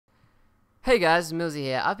Hey guys, Millsy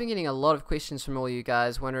here. I've been getting a lot of questions from all you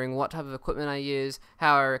guys wondering what type of equipment I use,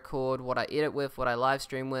 how I record, what I edit with, what I live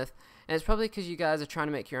stream with, and it's probably because you guys are trying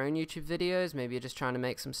to make your own YouTube videos, maybe you're just trying to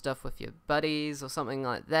make some stuff with your buddies or something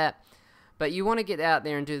like that, but you want to get out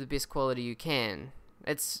there and do the best quality you can.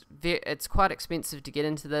 It's quite expensive to get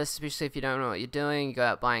into this, especially if you don't know what you're doing. You go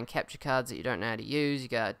out buying capture cards that you don't know how to use, you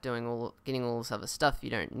go out getting all this other stuff you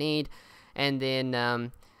don't need, and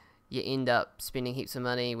then you end up spending heaps of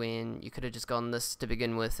money when you could have just gone this to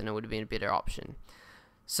begin with and it would have been a better option.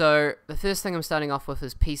 So the first thing I'm starting off with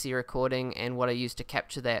is PC recording and what I use to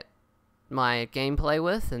capture my gameplay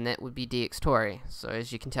with, and that would be Dxtory. So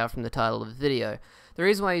as you can tell from the title of the video, the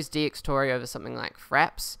reason why I use Dxtory over something like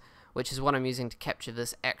Fraps, which is what I'm using to capture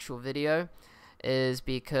this actual video, is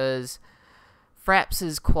because Fraps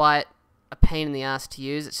is quite a pain in the ass to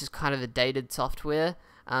use. It's just kind of a dated software.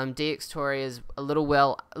 Dxtory is a little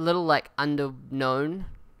like underwell known.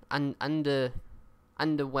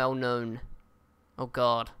 Oh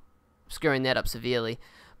god, I'm screwing that up severely.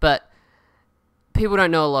 But people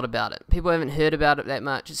don't know a lot about it. People haven't heard about it that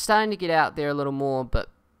much. It's starting to get out there a little more, but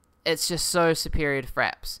it's just so superior to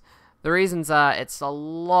Fraps. The reasons are it's a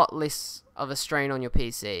lot less of a strain on your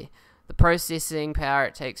PC. The processing power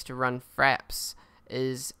it takes to run Fraps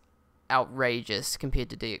is outrageous compared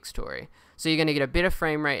to Dxtory. So you're going to get a better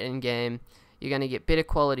frame rate in game, you're going to get better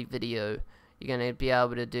quality video, you're going to be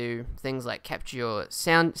able to do things like capture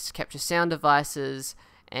sound devices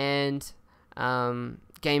and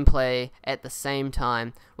gameplay at the same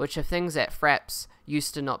time, which are things that Fraps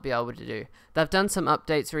used to not be able to do. They've done some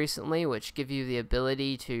updates recently which give you the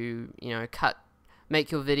ability to,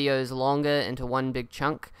 make your videos longer into one big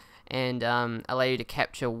chunk and allow you to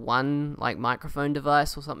capture one like microphone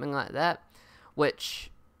device or something like that, which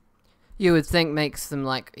you would think makes them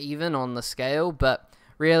like even on the scale, but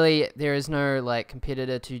really there is no like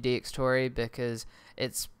competitor to Dxtory because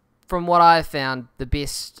it's, from what I've found, the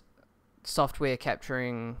best software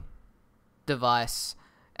capturing device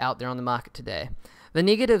out there on the market today. The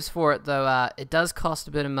negatives for it though are it does cost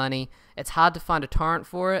a bit of money, it's hard to find a torrent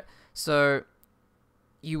for it, so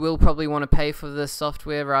you will probably want to pay for this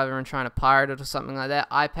software rather than trying to pirate it or something like that.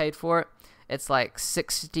 I paid for it. It's like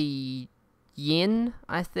 60 yen,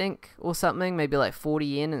 I think, or something, maybe like 40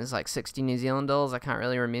 yen, and it's like 60 New Zealand dollars. I can't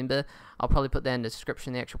really remember. I'll probably put that in the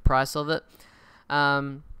description, the actual price of it.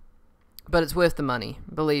 But it's worth the money,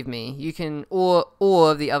 believe me. You can,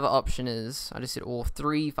 or the other option is, I just said or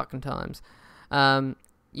 3 fucking times.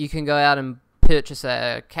 You can go out and purchase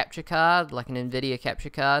a capture card, like an NVIDIA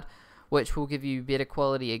capture card, which will give you better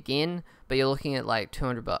quality again, but you're looking at like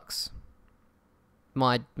 $200.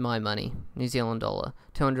 My money, New Zealand dollar,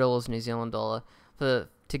 $200 New Zealand dollar to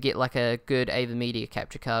get like a good AVerMedia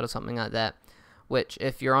capture card or something like that. Which,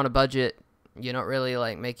 if you're on a budget, you're not really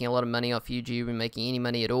like making a lot of money off YouTube and making any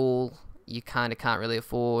money at all, you kind of can't really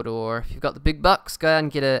afford. Or if you've got the big bucks, go out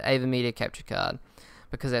and get a AVerMedia capture card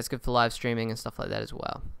because that's good for live streaming and stuff like that as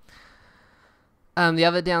well. The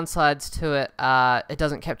other downsides to it are it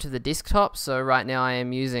doesn't capture the desktop, so right now I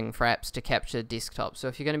am using Fraps to capture desktop. So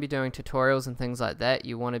if you're going to be doing tutorials and things like that,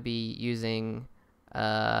 you want to be using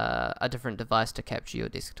a different device to capture your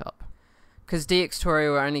desktop. Because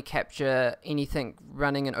Dxtory will only capture anything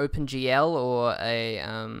running an OpenGL or a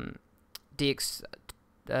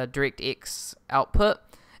DirectX output.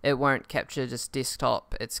 It won't capture just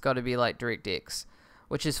desktop, it's got to be like DirectX,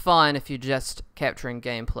 which is fine if you're just capturing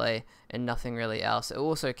gameplay and nothing really else. It will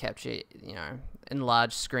also capture,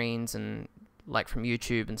 enlarged screens and like from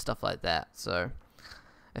YouTube and stuff like that. So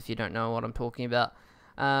if you don't know what I'm talking about.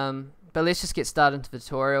 But let's just get started into the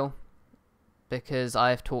tutorial because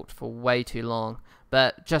I've talked for way too long.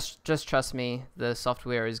 But just trust me, the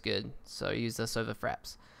software is good. So use this over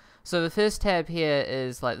Fraps. So the first tab here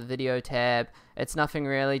is like the video tab. It's nothing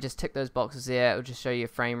really, just tick those boxes there. It will just show you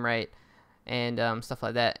frame rate and stuff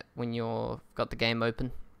like that when you've got the game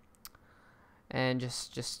open, and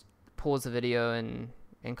just pause the video and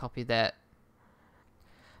copy that.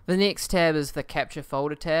 The next tab is the capture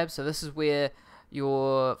folder tab, so this is where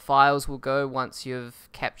your files will go once you've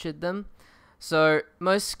captured them. So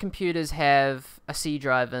most computers have a C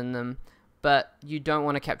drive in them, but you don't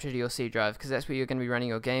want to capture to your C drive because that's where you're going to be running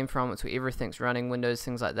your game from. It's where everything's running, Windows,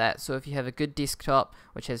 things like that. So if you have a good desktop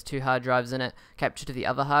which has 2 hard drives in it, capture to the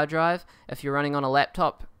other hard drive. If you're running on a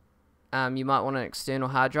laptop, you might want an external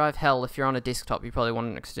hard drive. Hell, if you're on a desktop, you probably want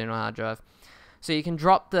an external hard drive. So you can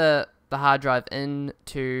drop the hard drive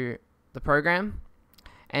into the program,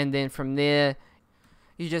 and then from there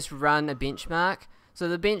you just run a benchmark. So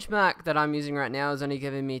the benchmark that I'm using right now is only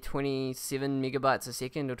giving me 27 megabytes a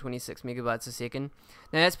second or 26 megabytes a second.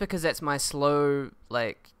 Now that's because that's my slow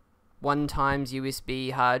 1 times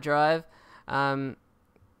USB hard drive.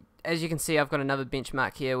 As you can see, I've got another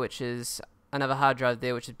benchmark here, which is another hard drive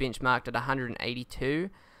there, which is benchmarked at 182.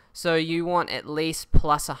 So you want at least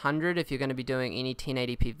plus 100 if you're going to be doing any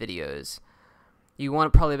 1080p videos. You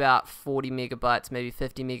want probably about 40 megabytes, maybe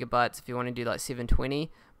 50 megabytes if you want to do like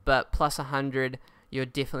 720, but plus 100 you're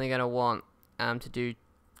definitely going to want to do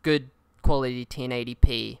good quality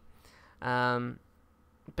 1080p,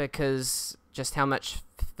 because just how much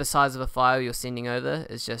the size of a file you're sending over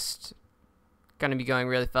is just going to be going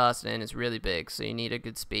really fast and it's really big, so you need a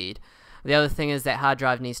good speed. The other thing is that hard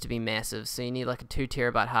drive needs to be massive, so you need like a 2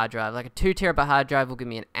 terabyte hard drive. Like a 2 terabyte hard drive will give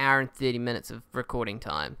me an hour and 30 minutes of recording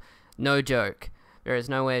time. No joke. There is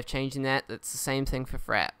no way of changing that. It's the same thing for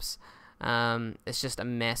Fraps. It's just a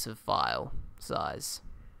massive file size.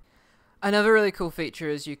 Another really cool feature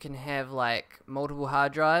is you can have like multiple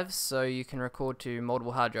hard drives, so you can record to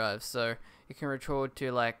multiple hard drives. So you can record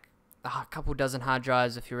to like a couple dozen hard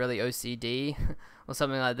drives if you're really OCD or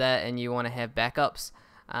something like that and you want to have backups.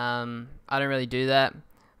 I don't really do that.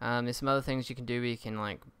 There's some other things you can do where you can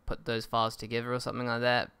like put those files together or something like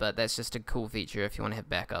that, but that's just a cool feature if you want to have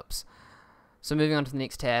backups. So moving on to the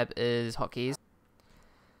next tab is hotkeys.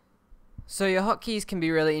 So your hotkeys can be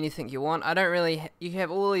really anything you want. You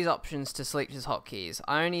have all these options to select as hotkeys.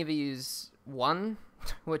 I only ever use one,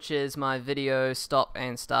 which is my video stop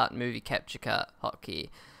and start movie capture card hotkey.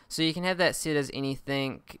 So you can have that set as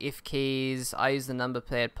anything, F keys. I use the number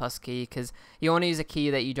pad plus key because you want to use a key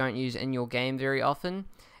that you don't use in your game very often,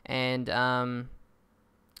 and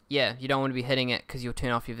yeah, you don't want to be hitting it because you'll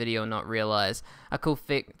turn off your video and not realize. A cool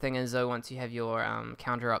thing is though, once you have your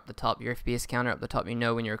counter up the top, your FPS counter up the top, you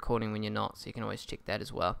know when you're recording, when you're not, so you can always check that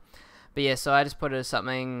as well. But yeah, so I just put it as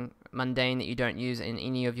something mundane that you don't use in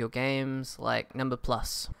any of your games, like number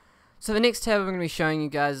plus. So the next tab I'm going to be showing you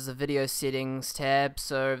guys is the video settings tab.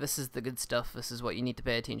 So this is the good stuff. This is what you need to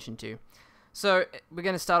pay attention to. So we're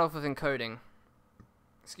going to start off with encoding.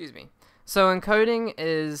 Excuse me. So encoding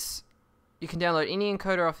is, you can download any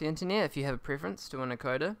encoder off the internet if you have a preference to an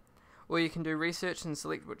encoder, or you can do research and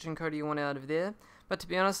select which encoder you want out of there. But to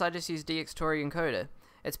be honest, I just use Dxtory encoder.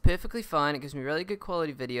 It's perfectly fine. It gives me really good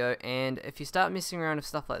quality video, and if you start messing around with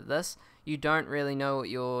stuff like this, you don't really know what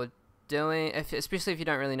you're doing, especially if you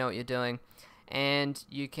don't really know what you're doing, and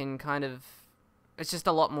you can kind of, it's just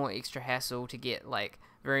a lot more extra hassle to get like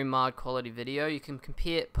very mild quality video. You can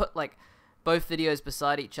put like both videos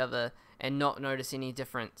beside each other and not notice any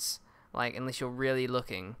difference, like unless you're really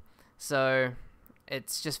looking. So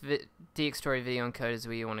it's just Dxtory video encoder is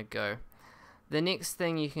where you want to go. The next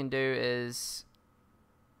thing you can do is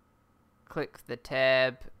click the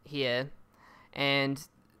tab here, and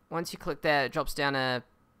once you click that, it drops down a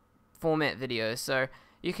format video. So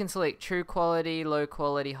you can select true quality, low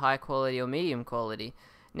quality, high quality, or medium quality.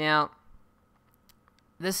 Now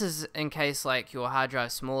this is in case like your hard drive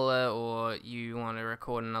is smaller, or you want to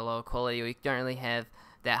record in a lower quality, or you don't really have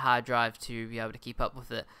that hard drive to be able to keep up with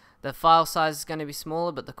it. The file size is going to be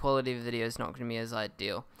smaller, but the quality of the video is not going to be as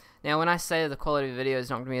ideal. Now when I say the quality of the video is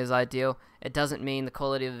not going to be as ideal, it doesn't mean the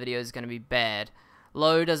quality of the video is going to be bad.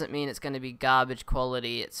 Low doesn't mean it's going to be garbage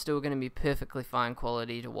quality. It's still going to be perfectly fine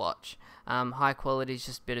quality to watch. High quality is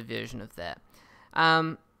just a better version of that.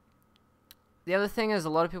 The other thing is, a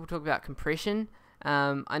lot of people talk about compression.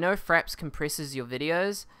 I know Fraps compresses your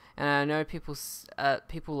videos, and I know people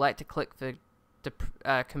like to click the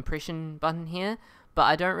compression button here, but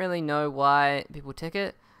I don't really know why people tick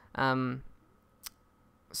it.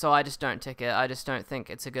 So I just don't tick it. I just don't think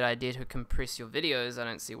it's a good idea to compress your videos. I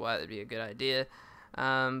don't see why that'd be a good idea.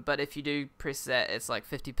 But if you do press that, it's like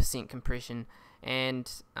 50% compression, and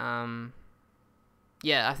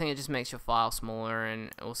yeah, I think it just makes your file smaller, and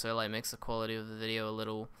also like makes the quality of the video a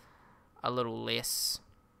little less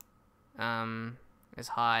as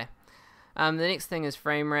high. The next thing is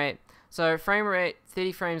frame rate. So frame rate,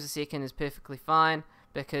 30 frames a second is perfectly fine,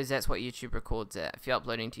 because that's what YouTube records at if you're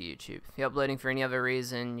uploading to YouTube. If you're uploading for any other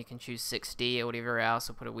reason, you can choose 60 or whatever else,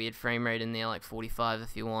 or put a weird frame rate in there like 45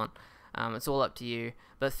 if you want. It's all up to you,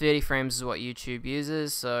 but 30 frames is what YouTube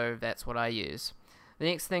uses, so that's what I use. The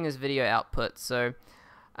next thing is video output. So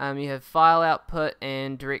you have file output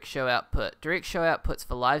and direct show output. Direct show output's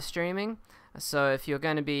for live streaming. So if you're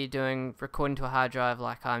going to be recording to a hard drive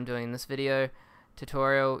like I'm doing in this video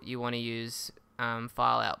tutorial, you want to use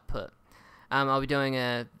file output. I'll be doing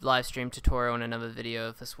a live stream tutorial in another video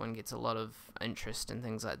if this one gets a lot of interest and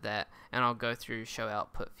things like that, and I'll go through show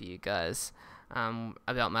output for you guys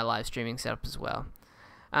about my live streaming setup as well.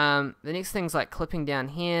 The next thing's like clipping down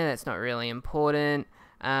here. That's not really important.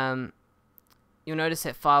 You'll notice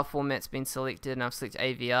that file format's been selected, and I've selected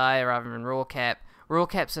AVI rather than RAW cap. Raw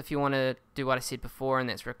caps if you want to do what I said before, and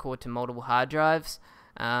that's record to multiple hard drives.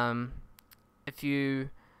 If you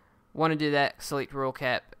want to do that, select raw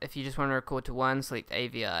cap. If you just want to record to one, select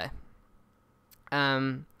AVI.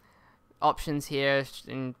 Options here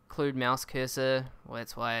include mouse cursor. Well,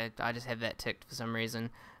 that's why I just have that ticked for some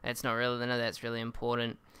reason. It's not really, none of that's really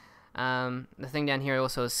important. The thing down here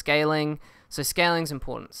also is scaling. So scaling is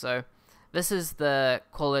important. So this is the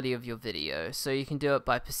quality of your video. So you can do it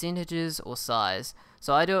by percentages or size.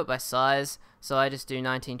 So I do it by size. So I just do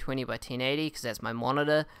 1920 by 1080 because that's my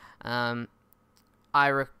monitor. I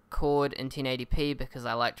record in 1080p because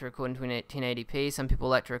I like to record in 1080p. Some people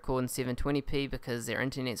like to record in 720p because their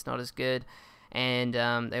internet's not as good, and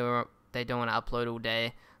they don't want to upload all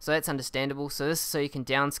day. So that's understandable. So this is so you can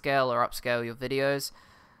downscale or upscale your videos,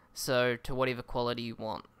 so to whatever quality you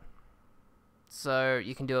want. So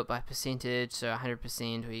you can do it by percentage, so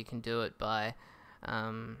 100%, or you can do it by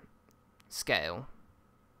scale,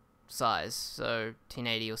 size, so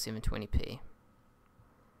 1080 or 720p.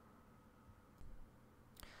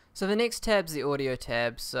 So the next tab is the audio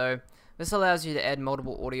tab. So this allows you to add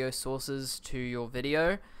multiple audio sources to your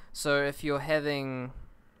video. So if you're having,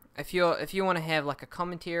 if you want to have like a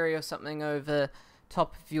commentary or something over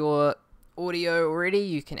top of your audio already,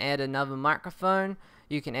 you can add another microphone.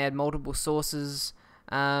 You can add multiple sources,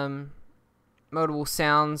 multiple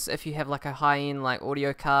sounds. If you have like a high-end like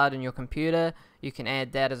audio card in your computer, you can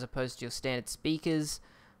add that as opposed to your standard speakers,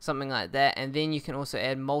 something like that. And then you can also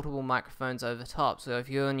add multiple microphones over top. So if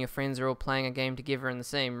you and your friends are all playing a game together in the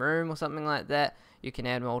same room or something like that, you can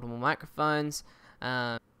add multiple microphones,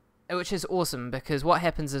 which is awesome, because what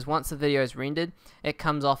happens is once the video is rendered, it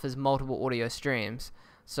comes off as multiple audio streams,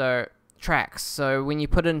 so tracks. So when you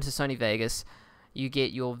put it into Sony Vegas, you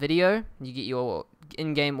get your video, you get your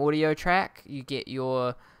in-game audio track, you get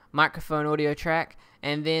your microphone audio track,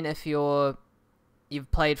 and then if you've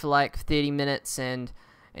played for like 30 minutes and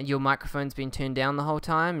your microphone's been turned down the whole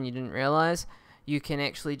time and you didn't realize, you can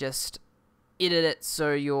actually just edit it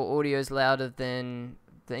so your audio is louder than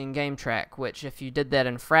the in-game track, which if you did that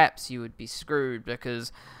in Fraps, you would be screwed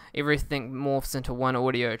because everything morphs into one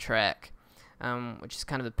audio track, which is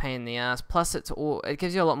kind of a pain in the ass. Plus it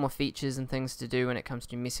gives you a lot more features and things to do when it comes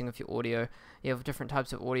to messing with your audio. You have different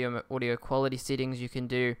types of audio quality settings you can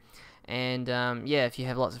do, and yeah, if you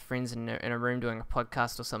have lots of friends in a room doing a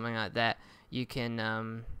podcast or something like that, you can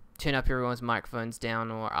turn up everyone's microphones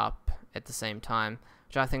down or up at the same time,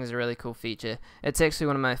 which I think is a really cool feature. It's actually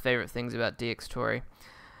one of my favorite things about Dxtory.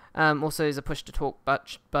 Also, there's a push to talk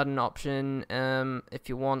button option if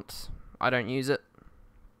you want. I don't use it.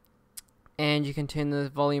 And you can turn the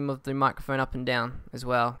volume of the microphone up and down as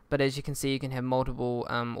well. But as you can see, you can have multiple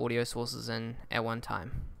audio sources in at one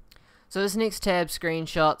time. So this next tab,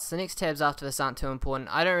 screenshots. The next tabs after this aren't too important.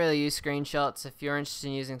 I don't really use screenshots. If you're interested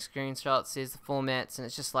in using screenshots, there's the formats, and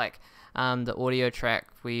it's just like the audio track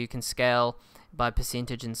where you can scale by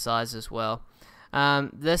percentage and size as well.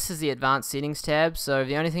 This is the advanced settings tab. So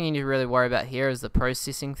the only thing you need to really worry about here is the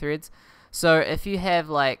processing threads. So if you have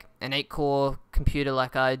like an 8-core computer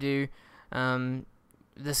like I do,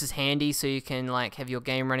 this is handy, so you can like have your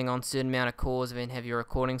game running on a certain amount of cores and then have your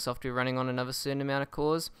recording software running on another certain amount of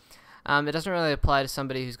cores. It doesn't really apply to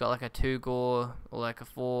somebody who's got like a 2-core or like a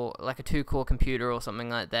 2-core computer or something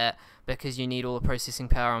like that, because you need all the processing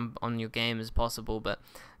power on your game as possible. But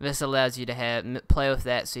this allows you to play with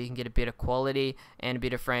that so you can get a better quality and a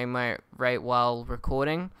better frame rate while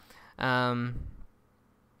recording.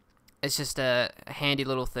 It's just a handy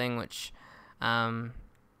little thing which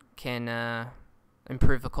can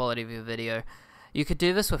improve the quality of your video. You could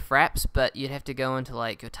do this with Fraps, but you'd have to go into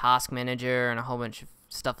like your task manager and a whole bunch of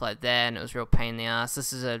stuff like that, and it was a real pain in the ass.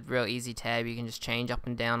 This is a real easy tab. You can just change up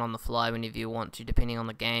and down on the fly whenever you want to, depending on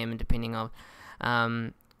the game and depending on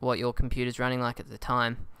what your computer's running like at the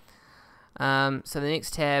time. So the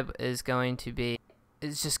next tab is just going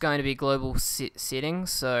to be global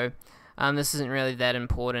settings. So this isn't really that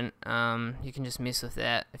important. You can just mess with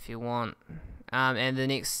that if you want. And the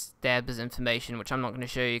next tab is information, which I'm not going to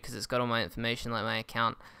show you because it's got all my information, like my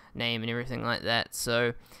account name and everything like that.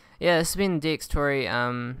 So yeah, this has been the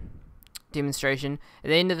Dxtory demonstration. At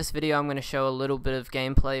the end of this video, I'm going to show a little bit of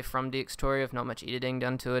gameplay from Dxtory, of not much editing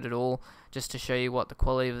done to it at all, just to show you what the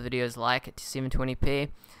quality of the video is like at 720p.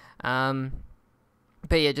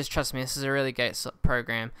 But yeah, just trust me, this is a really great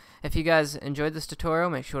program. If you guys enjoyed this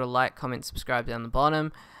tutorial, make sure to like, comment, subscribe down the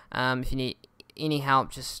bottom. If you need any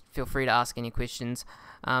help, just feel free to ask any questions.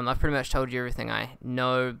 I've pretty much told you everything I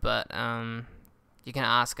know, but you can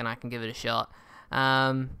ask and I can give it a shot.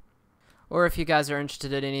 Or if you guys are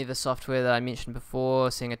interested in any of the software that I mentioned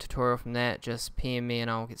before, seeing a tutorial from that, just PM me and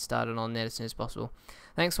I'll get started on that as soon as possible.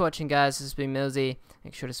 Thanks for watching, guys. This has been Millsy.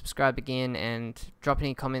 Make sure to subscribe again and drop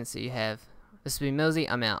any comments that you have. This has been Millsy.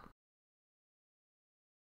 I'm out.